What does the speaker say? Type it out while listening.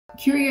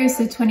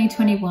Curiosa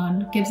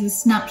 2021 gives a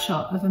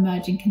snapshot of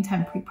emerging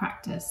contemporary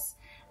practice,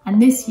 and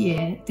this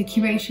year the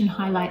curation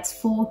highlights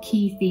 4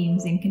 key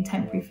themes in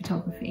contemporary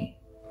photography.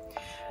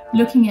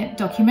 Looking at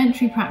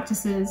documentary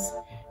practices,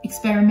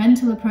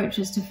 experimental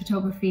approaches to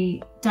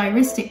photography,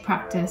 diaristic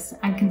practice,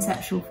 and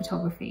conceptual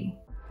photography.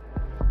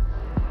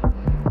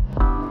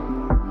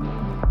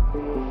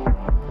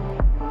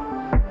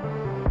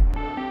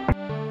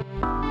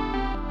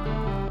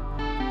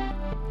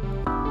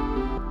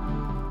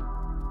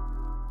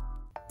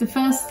 The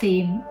first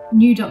theme,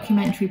 new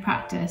documentary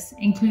practice,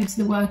 includes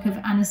the work of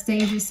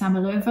Anastasia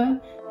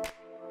Samilova,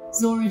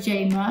 Zora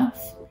J.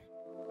 Murph,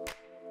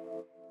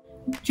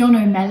 John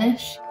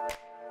O'Mellish,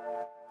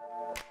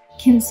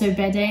 Kinso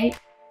Bede,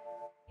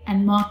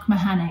 and Mark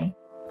Mahane.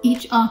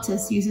 Each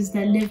artist uses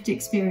their lived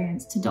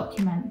experience to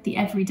document the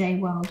everyday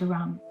world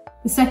around them.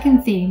 The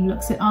second theme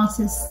looks at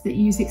artists that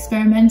use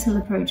experimental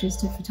approaches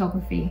to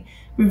photography,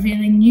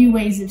 revealing new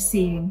ways of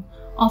seeing,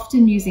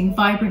 often using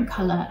vibrant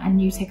colour and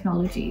new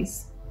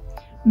technologies.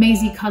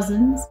 Maisie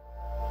Cousins,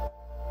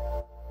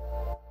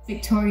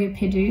 Victoria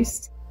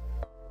Pidust,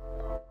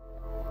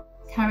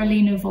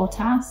 Carolina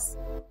Vortas,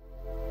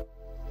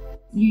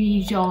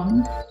 Yi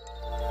Zhong,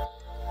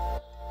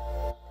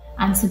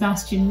 and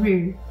Sebastian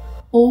Roux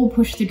all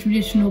push the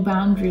traditional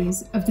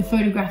boundaries of the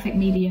photographic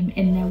medium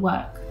in their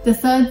work. The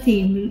third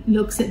theme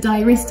looks at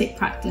diaristic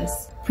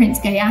practice. Prince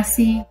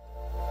Gayassi,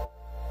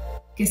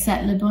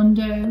 Gisette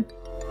Labondo,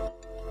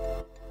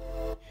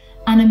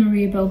 Ana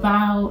Maria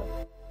Bilbao,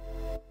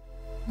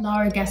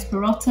 Lara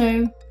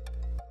Gasparotto,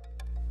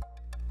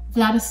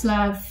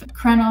 Vladislav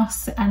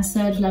Kranos and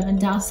Serge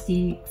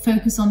Lewandowski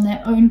focus on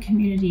their own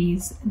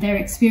communities, their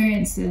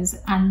experiences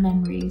and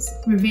memories,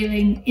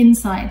 revealing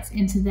insights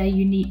into their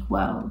unique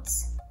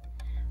worlds.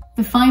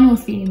 The final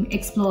theme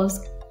explores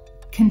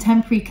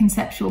contemporary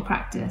conceptual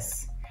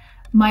practice.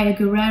 Maya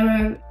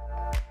Guerrero,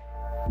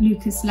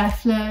 Lucas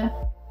Leffler,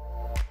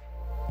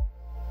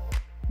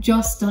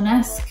 Jošt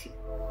Dolinšek,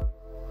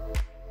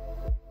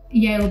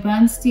 Yael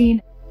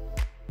Bernstein,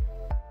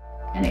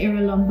 and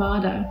Ira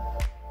Lombardo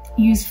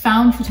use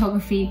found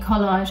photography,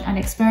 collage, and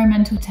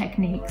experimental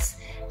techniques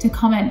to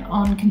comment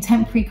on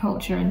contemporary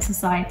culture and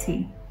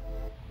society.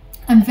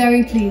 I'm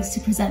very pleased to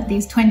present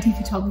these 20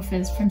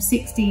 photographers from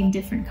 16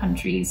 different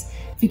countries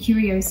for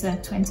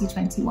Curiosa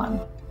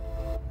 2021.